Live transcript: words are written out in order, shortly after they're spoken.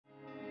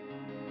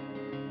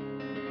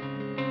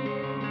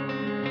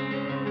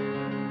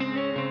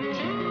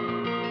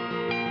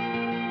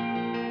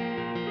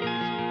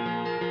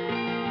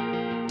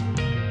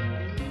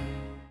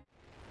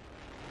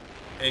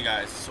Hey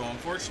guys, so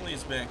unfortunately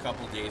it's been a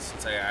couple days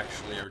since I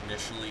actually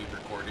initially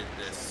recorded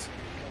this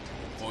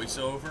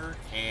voiceover,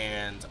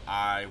 and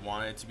I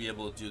wanted to be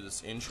able to do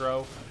this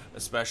intro,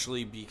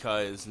 especially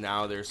because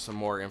now there's some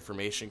more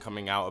information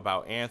coming out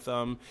about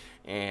Anthem,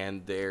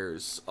 and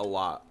there's a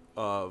lot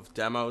of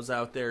demos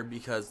out there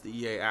because the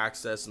EA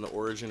Access and the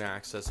Origin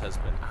Access has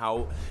been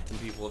out, and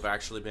people have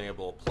actually been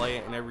able to play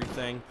it and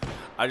everything.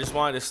 I just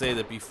wanted to say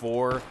that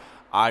before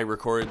I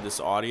recorded this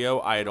audio,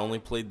 I had only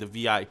played the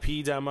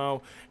VIP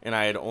demo, and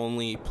I had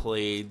only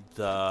played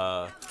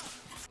the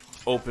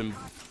open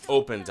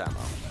demo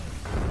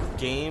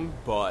game,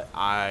 but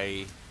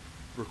I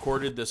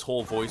recorded this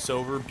whole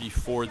voiceover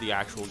before the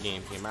actual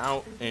game came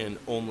out and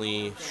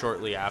only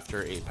shortly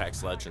after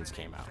Apex Legends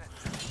came out.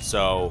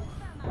 So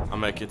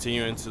I'm going to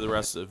continue into the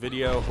rest of the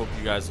video. Hope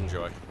you guys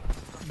enjoy.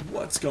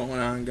 What's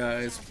going on,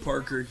 guys?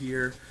 Parker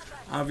here.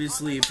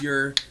 Obviously, if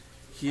you're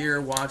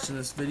here watching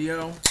this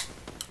video,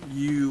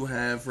 you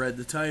have read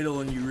the title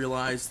and you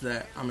realize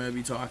that I'm going to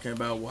be talking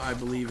about what I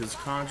believe is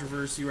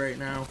controversy right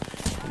now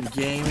in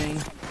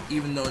gaming,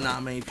 even though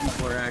not many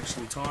people are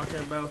actually talking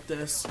about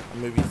this.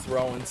 I'm going to be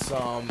throwing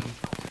some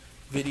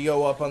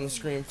video up on the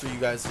screen for you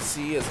guys to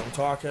see as I'm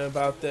talking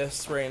about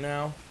this right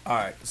now.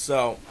 Alright,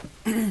 so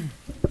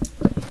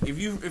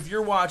if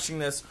you're watching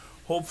this,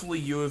 hopefully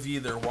you have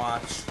either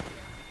watched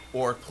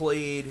or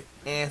played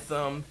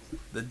Anthem,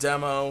 the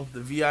demo,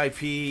 the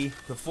VIP,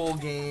 the full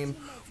game,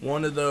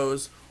 one of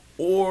those,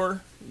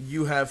 or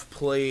you have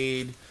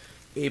played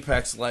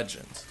Apex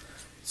Legends.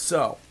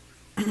 So,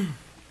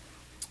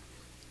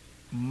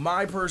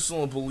 my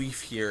personal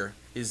belief here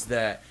is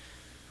that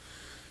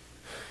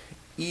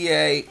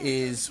EA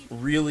is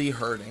really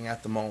hurting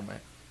at the moment,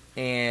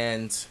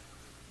 and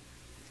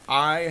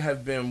I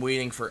have been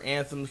waiting for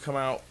Anthem to come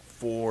out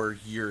for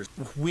years.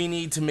 We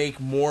need to make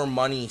more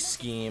money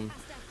scheme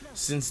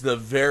since the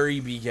very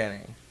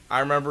beginning. I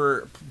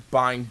remember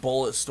buying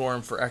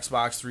Bulletstorm for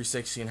Xbox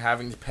 360 and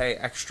having to pay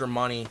extra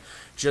money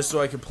just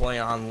so I could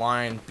play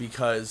online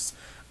because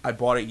I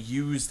bought it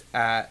used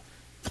at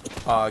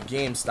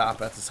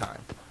GameStop at the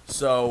time.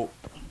 So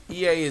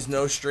EA is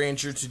no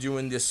stranger to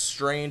doing this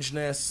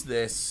strangeness,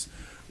 this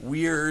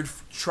weird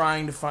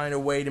trying to find a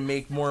way to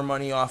make more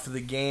money off of the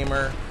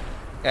gamer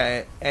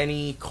at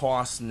any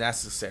cost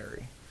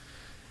necessary.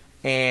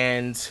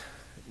 And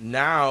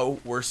now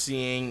we're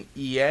seeing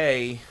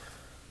EA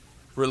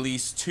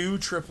release 2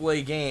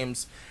 AAA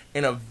games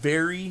in a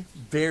very,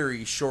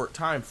 very short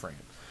time frame.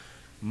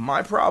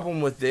 My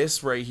problem with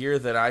this right here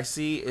that I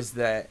see is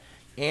that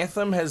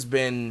Anthem has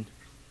been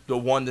the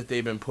one that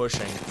they've been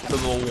pushing for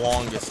the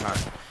longest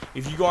time.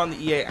 If you go on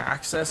the EA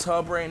Access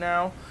Hub right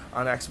now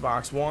on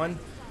Xbox One,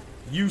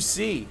 you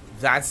see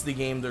that's the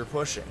game they're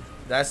pushing.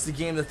 That's the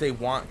game that they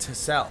want to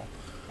sell.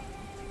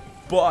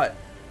 But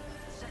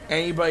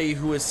anybody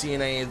who has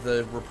seen any of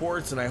the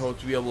reports, and I hope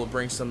to be able to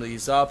bring some of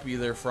these up,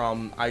 either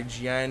from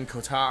IGN,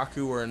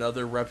 Kotaku, or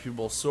another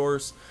reputable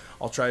source,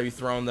 I'll try to be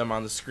throwing them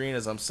on the screen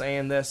as I'm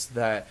saying this,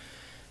 that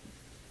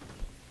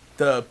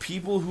the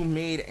people who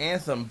made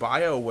Anthem,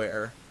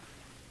 Bioware,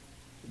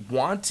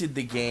 wanted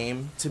the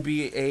game to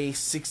be a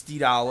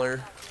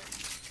 $60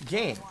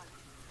 game.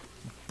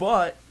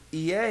 But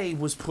EA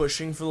was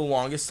pushing for the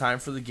longest time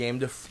for the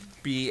game to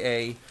be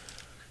a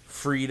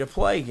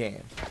free-to-play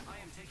game.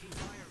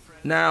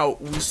 Now,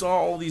 we saw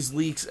all these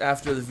leaks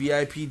after the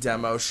VIP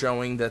demo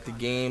showing that the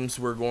games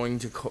were going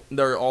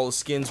to, all the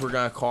skins were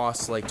going to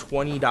cost like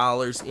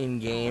 $20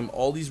 in-game.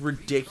 All these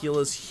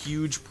ridiculous,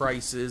 huge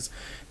prices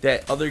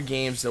that other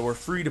games that were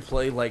free to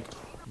play, like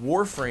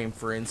Warframe,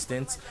 for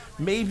instance,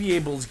 may be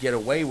able to get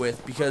away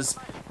with because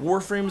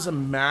Warframe is a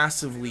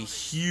massively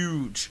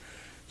huge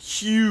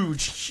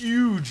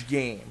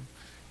game,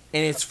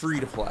 and it's free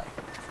to play.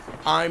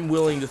 I'm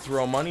willing to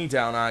throw money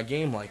down on a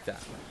game like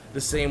that. The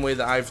same way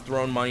that I've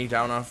thrown money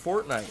down on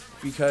Fortnite,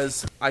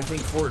 because I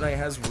think Fortnite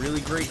has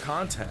really great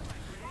content.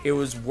 It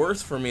was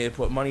worth for me to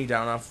put money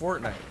down on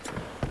Fortnite.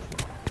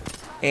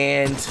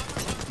 And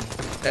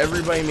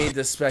everybody made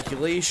this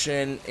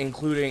speculation,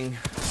 including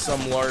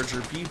some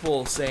larger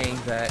people, saying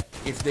that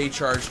if they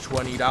charge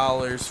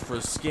 $20 for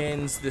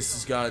skins, this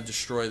is going to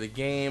destroy the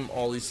game,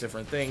 all these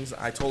different things.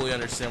 I totally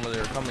understand where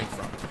they're coming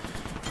from.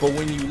 But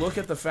when you look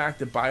at the fact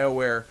that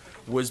Bioware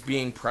was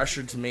being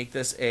pressured to make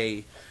this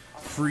a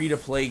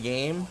free-to-play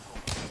game,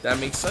 that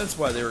makes sense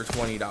why they were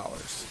 $20.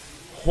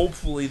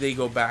 Hopefully they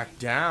go back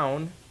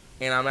down,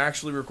 and I'm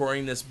actually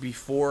recording this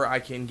before I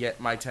can get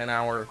my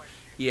 10-hour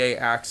EA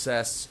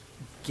Access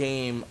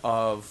game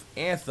of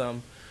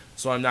Anthem,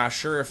 so I'm not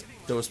sure if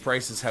those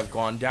prices have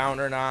gone down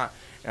or not,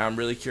 and I'm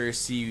really curious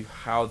to see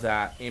how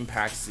that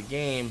impacts the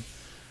game.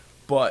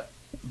 But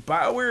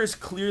BioWare has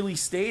clearly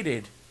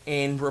stated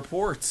in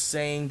reports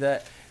saying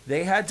that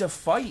they had to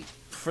fight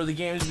for the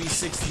game to be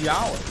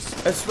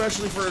 $60,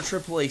 especially for a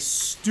AAA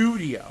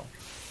studio.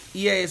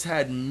 EA has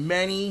had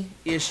many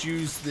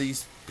issues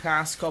these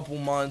past couple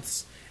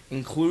months,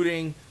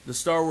 including the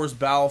Star Wars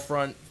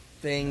Battlefront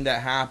thing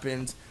that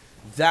happened.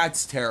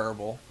 That's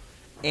terrible.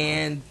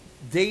 And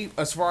they,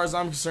 as far as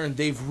I'm concerned,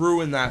 they've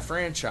ruined that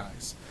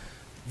franchise.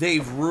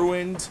 They've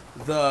ruined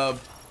the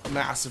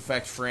Mass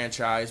Effect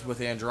franchise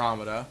with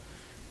Andromeda,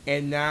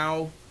 and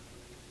now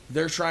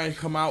they're trying to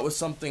come out with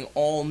something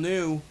all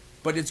new,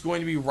 but it's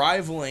going to be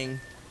rivaling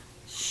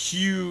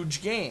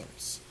huge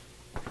games.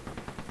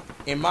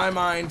 In my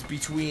mind,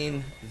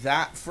 between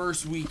that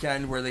first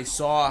weekend where they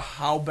saw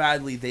how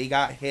badly they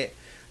got hit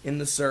in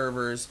the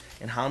servers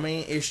and how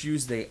many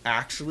issues they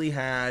actually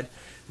had,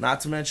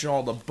 not to mention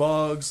all the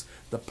bugs,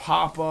 the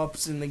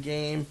pop-ups in the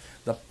game,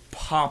 the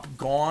pop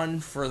gone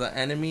for the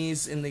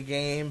enemies in the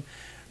game.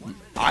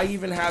 I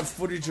even have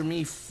footage of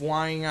me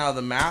flying out of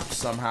the map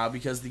somehow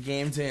because the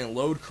game didn't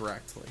load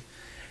correctly.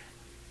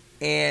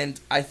 And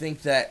I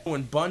think that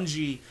when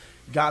Bungie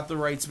got the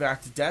rights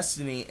back to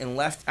Destiny and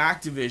left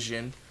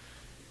Activision,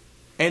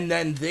 and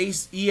then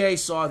EA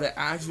saw that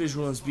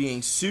Activision was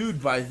being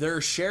sued by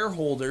their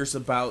shareholders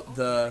about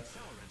the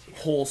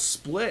whole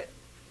split,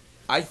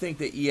 I think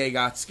that EA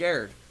got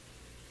scared.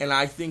 And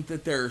I think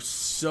that they're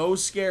so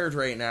scared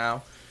right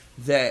now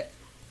that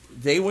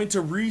they went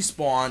to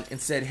Respawn and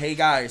said, hey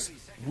guys,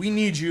 we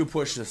need you to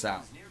push this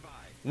out.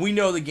 We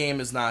know the game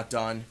is not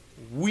done.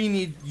 We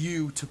need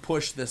you to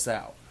push this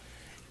out.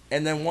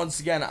 And then once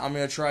again, I'm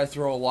going to try to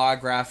throw a lot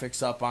of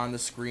graphics up on the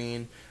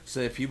screen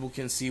so that people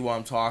can see what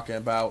I'm talking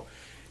about.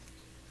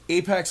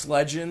 Apex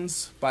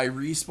Legends by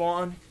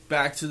Respawn,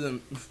 back to the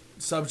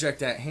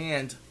subject at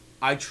hand,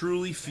 I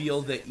truly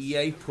feel that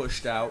EA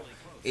pushed out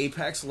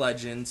Apex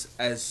Legends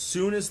as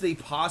soon as they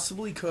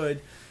possibly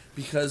could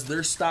because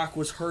their stock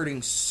was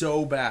hurting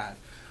so bad,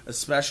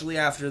 especially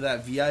after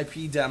that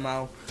VIP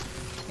demo,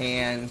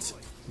 and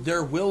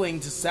they're willing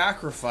to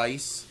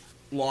sacrifice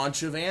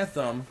launch of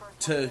Anthem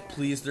to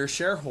please their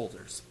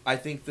shareholders. I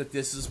think that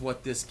this is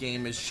what this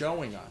game is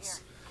showing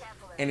us,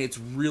 and it's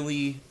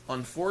really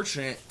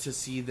unfortunate to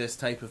see this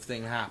type of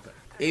thing happen.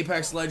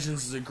 Apex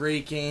Legends is a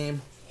great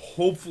game.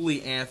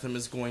 Hopefully Anthem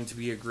is going to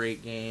be a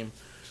great game,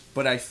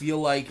 but I feel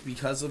like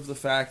because of the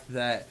fact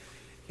that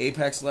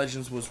Apex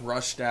Legends was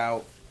rushed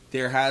out,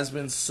 there has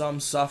been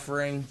some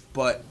suffering,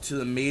 but to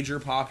the major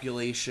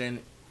population,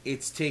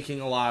 it's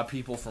taking a lot of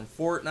people from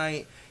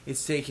Fortnite,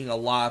 it's taking a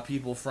lot of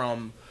people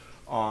from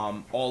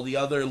all the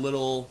other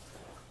little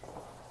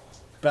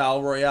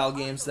Battle Royale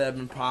games that have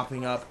been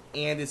popping up,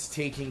 and it's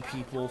taking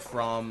people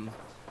from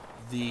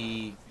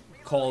the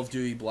Call of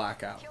Duty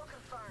Blackout.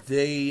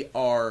 They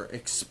are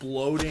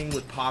exploding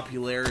with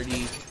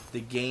popularity. The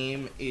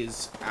game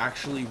is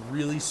actually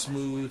really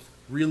smooth,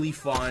 really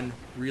fun,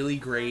 really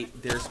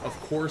great. There's, of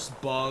course,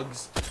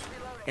 bugs,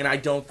 and I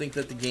don't think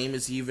that the game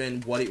is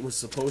even what it was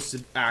supposed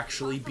to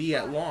actually be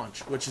at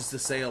launch, which is to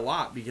say a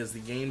lot, because the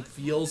game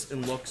feels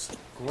and looks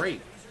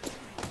great.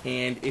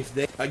 And if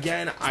they,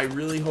 again, I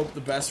really hope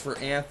the best for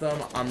Anthem.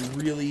 I'm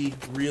really,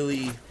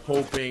 really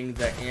hoping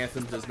that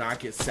Anthem does not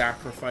get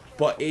sacrificed.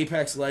 But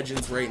Apex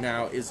Legends right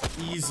now is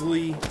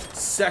easily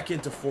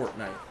second to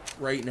Fortnite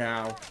right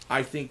now.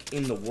 I think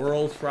in the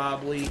world,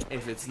 probably.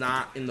 If it's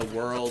not in the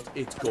world,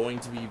 it's going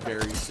to be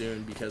very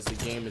soon because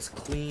the game is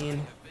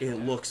clean. It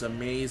looks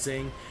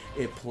amazing.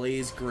 It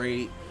plays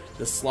great.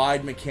 The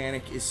slide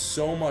mechanic is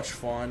so much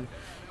fun.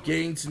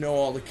 Getting to know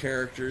all the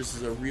characters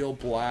is a real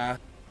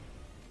blast.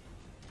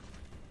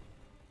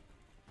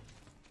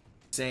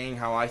 Saying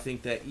how I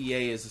think that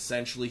EA is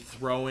essentially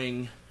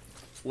throwing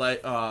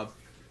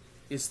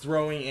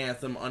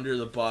Anthem under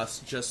the bus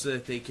just so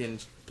that they can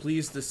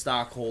please the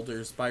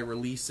stockholders by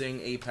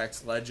releasing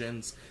Apex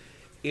Legends.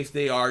 If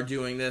they are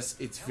doing this,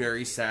 it's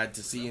very sad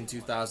to see in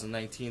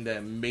 2019 that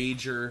a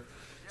major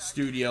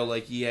studio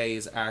like EA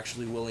is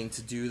actually willing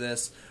to do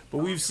this. But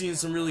we've seen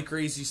some really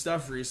crazy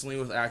stuff recently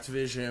with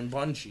Activision and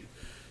Bungie.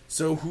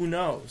 So who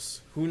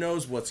knows? Who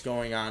knows what's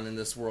going on in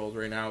this world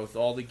right now with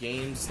all the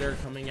games that are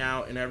coming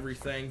out and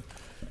everything.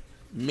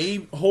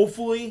 Maybe,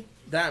 hopefully,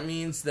 that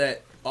means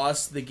that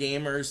us, the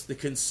gamers, the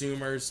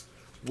consumers,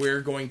 we're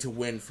going to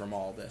win from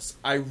all this.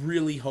 I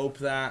really hope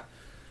that,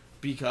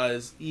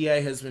 because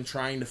EA has been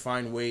trying to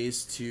find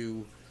ways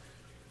to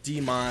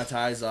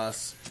demonetize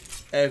us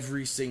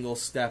every single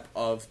step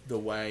of the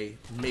way,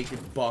 make a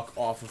buck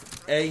off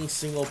of any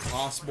single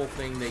possible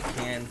thing they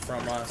can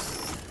from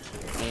us,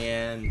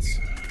 and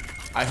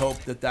I hope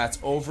that that's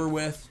over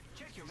with.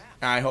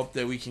 And I hope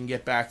that we can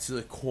get back to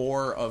the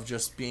core of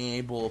just being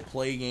able to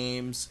play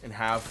games and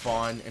have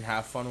fun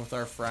with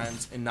our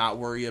friends and not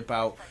worry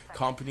about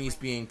companies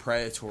being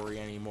predatory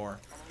anymore.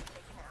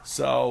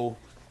 So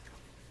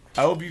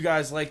I hope you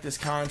guys like this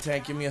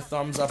content. Give me a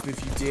thumbs up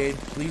if you did.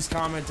 Please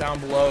comment down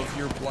below if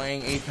you're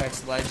playing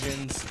Apex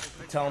Legends.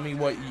 Tell me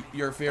what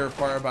your favorite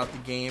part about the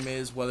game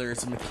is, whether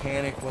it's a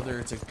mechanic, whether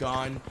it's a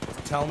gun.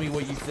 Tell me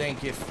what you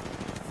think. If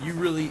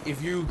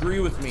you agree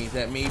with me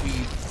that maybe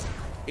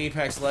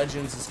Apex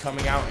Legends is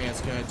coming out and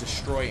it's going to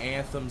destroy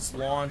Anthem's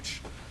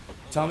launch,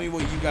 tell me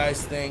what you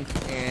guys think,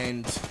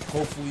 and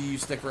hopefully you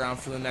stick around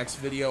for the next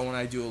video when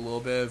I do a little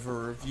bit of a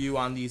review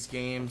on these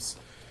games.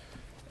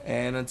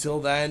 And until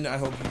then, I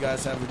hope you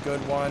guys have a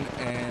good one,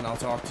 and I'll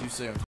talk to you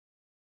soon.